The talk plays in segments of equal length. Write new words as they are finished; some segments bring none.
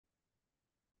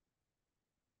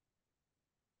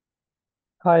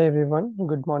Hi everyone,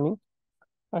 good morning.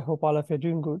 I hope all of you are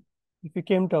doing good. If you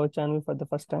came to our channel for the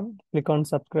first time, click on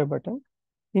subscribe button.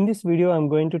 In this video, I'm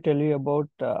going to tell you about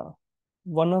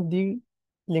one of the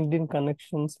LinkedIn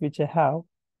connections which I have,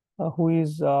 who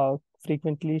is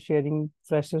frequently sharing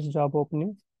freshers job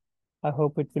openings. I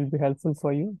hope it will be helpful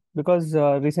for you because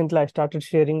recently I started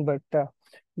sharing, but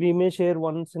we may share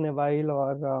once in a while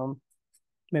or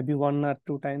maybe one or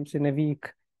two times in a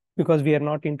week because we are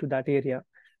not into that area.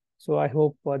 So I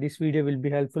hope this video will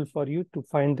be helpful for you to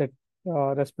find that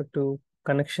respective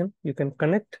connection. You can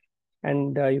connect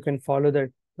and you can follow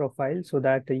that profile so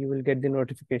that you will get the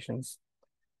notifications.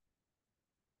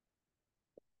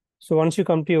 So once you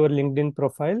come to your LinkedIn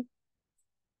profile,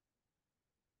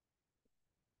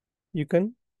 you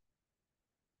can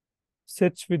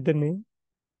search with the name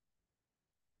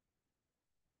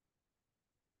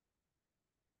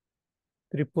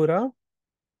Tripura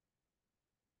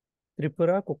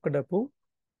Kukkadapu.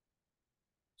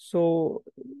 So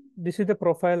this is the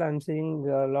profile I'm seeing.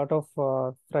 A lot of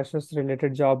freshers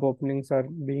related job openings are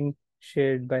being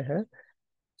shared by her.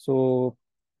 So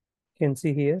you can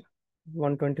see here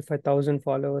 125,000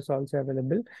 followers also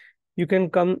available. You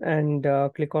can come and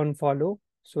click on follow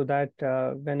so that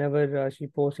whenever she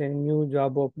posts any new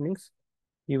job openings,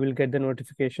 you will get the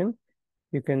notification.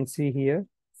 You can see here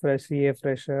fresh CA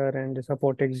fresher and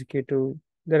support executive.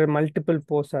 There are multiple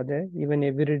posts are there. Even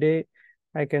every day,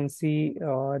 I can see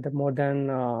the more than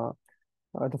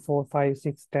the 4, 5,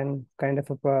 6, 10 kind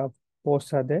of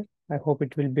posts are there. I hope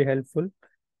it will be helpful.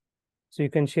 So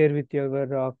you can share with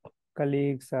your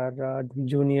colleagues or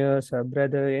juniors or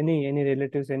brother, any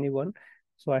relatives, anyone.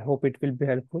 So I hope it will be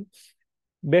helpful.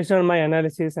 Based on my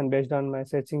analysis and based on my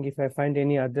searching, if I find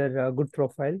any other good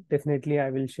profile, definitely I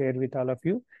will share with all of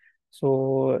you.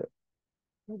 So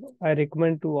I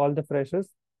recommend to all the freshers,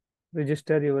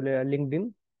 register your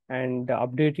LinkedIn and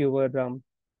update your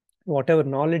whatever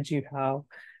knowledge you have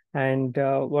and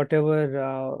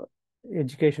whatever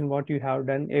education what you have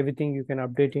done, everything you can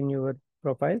update in your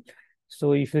profile.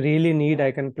 So if you really need,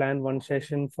 I can plan one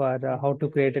session for how to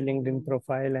create a LinkedIn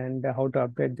profile and how to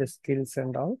update the skills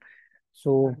and all.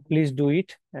 So please do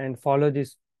it and follow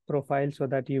this profile so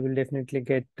that you will definitely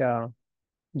get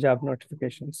job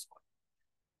notifications.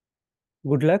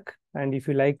 Good luck, and if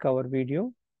you like our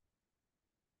video,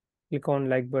 click on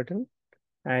like button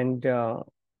and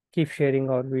keep sharing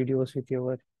our videos with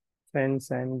your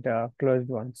friends and close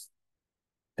ones.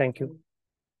 Thank you.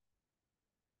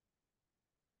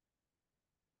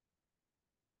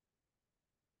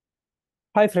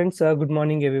 Hi friends, good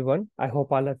morning everyone. I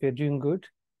hope all of you are doing good.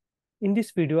 In this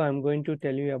video, I'm going to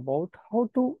tell you about how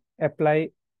to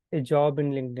apply a job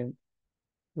in LinkedIn,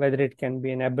 whether it can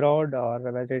be in abroad or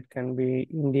whether it can be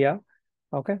India,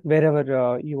 okay,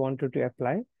 wherever you wanted to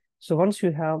apply. So once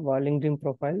you have a LinkedIn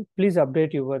profile, please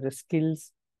update your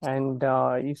skills and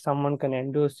if someone can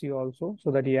endorse you also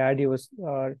so that you add your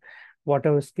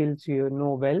whatever skills you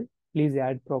know well, please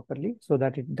add properly so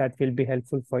that that will be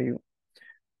helpful for you.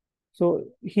 So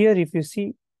here, if you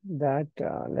see that,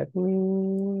 let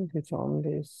me switch on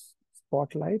this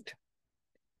spotlight.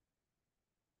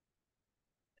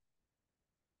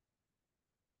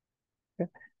 Okay.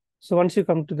 So once you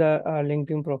come to the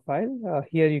LinkedIn profile,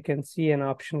 here you can see an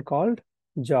option called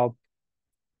job.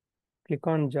 Click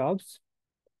on jobs.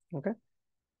 Okay.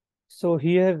 So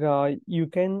here you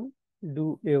can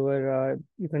do your,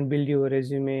 you can build your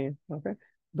resume. Okay.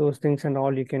 Those things and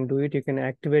all you can do it. You can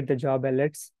activate the job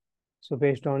alerts. So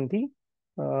based on the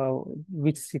uh,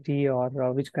 which city or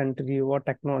which country, what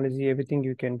technology, everything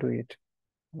you can do it.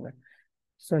 Okay.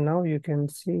 So now you can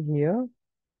see here,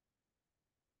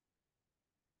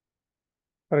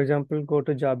 for example, go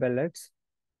to job alerts.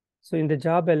 So in the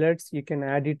job alerts, you can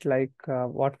add it like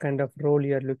what kind of role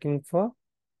you're looking for.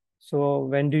 So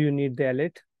when do you need the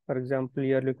alert? For example,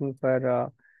 you're looking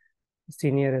for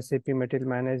senior SAP material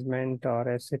management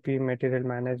or SAP material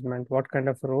management, what kind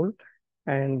of role?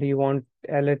 And you want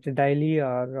alert daily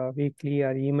or weekly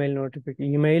or email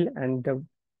notification, email and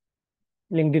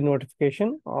LinkedIn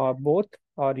notification or both,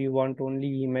 or you want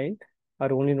only email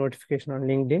or only notification on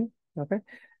LinkedIn. Okay.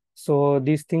 So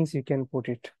these things you can put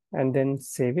it and then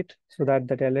save it so that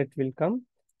that alert will come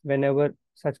whenever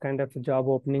such kind of job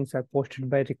openings are posted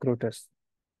by recruiters.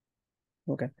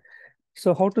 Okay.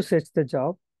 So how to search the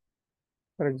job?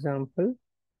 For example,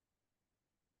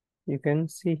 you can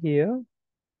see here,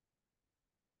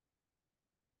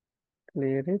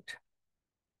 clear it.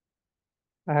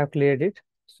 I have cleared it.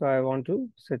 So I want to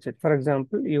search it. For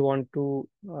example, you want to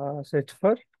search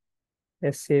for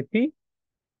SAP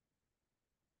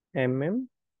MM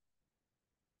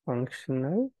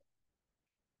Functional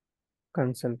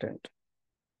Consultant.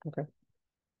 Okay.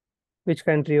 Which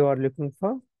country you are looking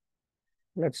for?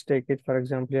 Let's take it, for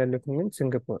example, you are looking in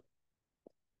Singapore.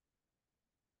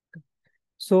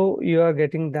 So you are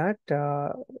getting that,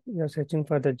 you're searching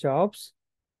for the jobs,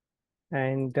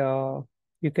 and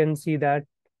you can see that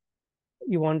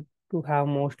you want to have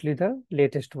mostly the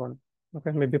latest one.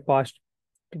 Okay, maybe past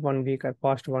 1 week or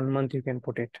past 1 month, you can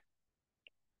put it.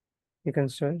 You can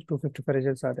search 255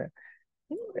 results are there.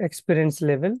 Experience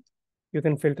level, you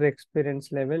can filter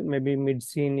experience level, maybe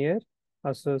mid-senior,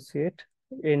 associate,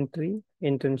 entry,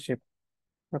 internship.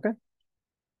 Okay,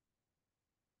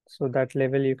 so that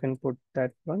level you can put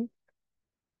that one.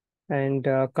 And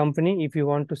company, if you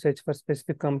want to search for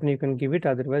specific company, you can give it,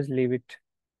 otherwise leave it.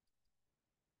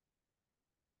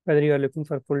 Whether you are looking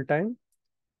for full-time,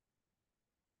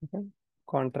 okay,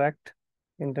 contract,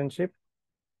 internship,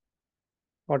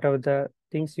 whatever the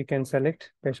things you can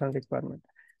select based on requirement.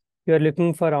 You are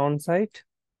looking for on-site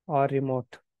or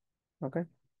remote. Okay,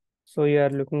 so you are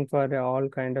looking for all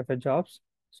kind of a jobs,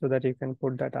 so that you can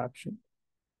put that option.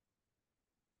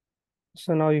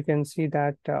 So now you can see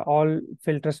that all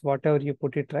filters, whatever you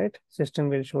put it right, system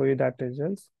will show you that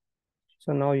results.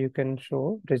 So now you can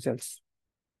show results.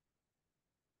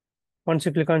 Once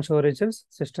you click on show results,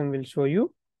 system will show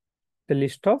you the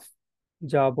list of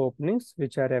job openings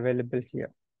which are available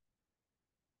here.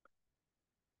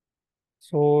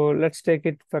 So let's take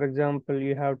it, for example,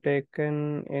 you have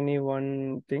taken any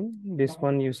one thing, this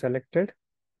one you selected.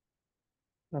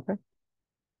 Okay.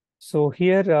 So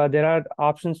here there are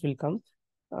options will come,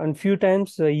 and few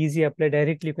times easy apply,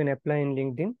 directly you can apply in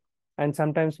LinkedIn. And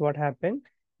sometimes what happen,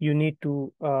 you need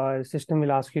to, system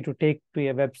will ask you to take to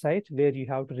a website where you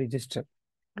have to register.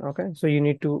 Okay, so you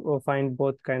need to find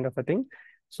both kind of a thing.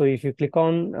 So if you click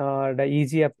on the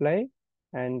easy apply,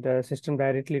 and system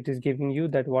directly it is giving you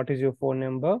that what is your phone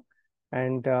number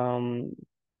and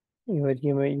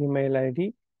your email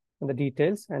ID and the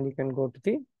details, and you can go to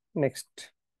the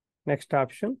next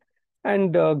option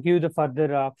and give the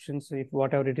further options. If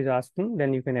whatever it is asking,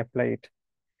 then you can apply it.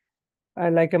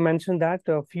 And like I mentioned that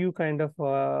a few kind of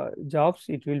jobs,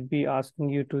 it will be asking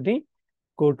you to the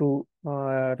go to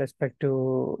respective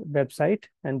website,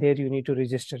 and there you need to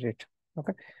register it.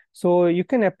 Okay, so you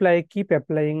can apply, keep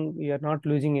applying. You are not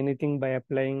losing anything by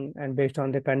applying, and based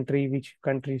on the country, which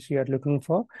countries you are looking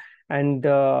for. And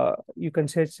you can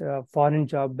search foreign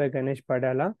job by Ganesh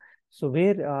Padala. So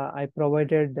where I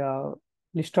provided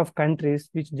list of countries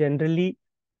which generally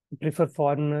prefer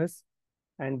foreigners,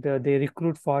 and they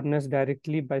recruit foreigners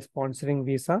directly by sponsoring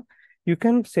visa. You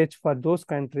can search for those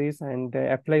countries and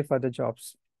apply for the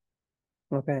jobs.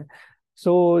 Okay,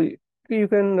 so you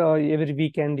can every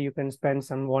weekend you can spend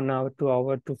some 1 hour, 2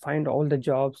 hour to find all the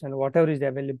jobs and whatever is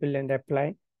available and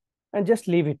apply, and just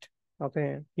leave it.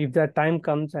 Okay, if the time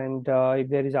comes and if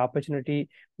there is opportunity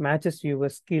matches your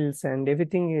skills and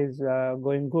everything is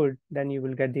going good, then you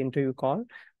will get the interview call.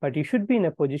 But you should be in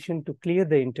a position to clear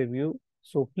the interview,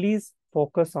 so please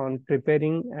focus on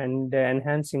preparing and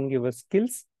enhancing your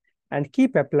skills, and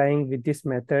keep applying with this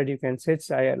method. You can search,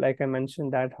 like I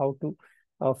mentioned, that how to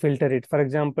filter it. For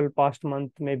example, past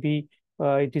month, maybe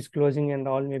it is closing and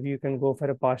all, maybe you can go for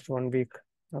a past 1 week.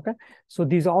 Okay, so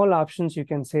these all options you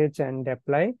can search and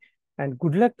apply. And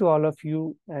good luck to all of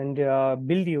you, and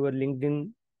build your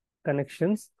LinkedIn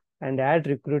connections and add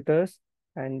recruiters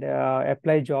and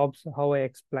apply jobs how I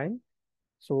explain.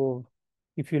 So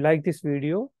if you like this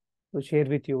video, so share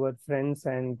with your friends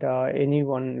and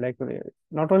anyone, like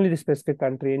not only the specific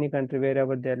country, any country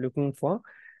wherever they're looking for.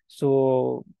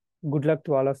 So good luck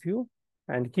to all of you,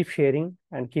 and keep sharing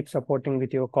and keep supporting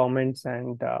with your comments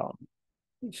and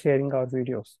sharing our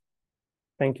videos.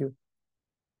 Thank you.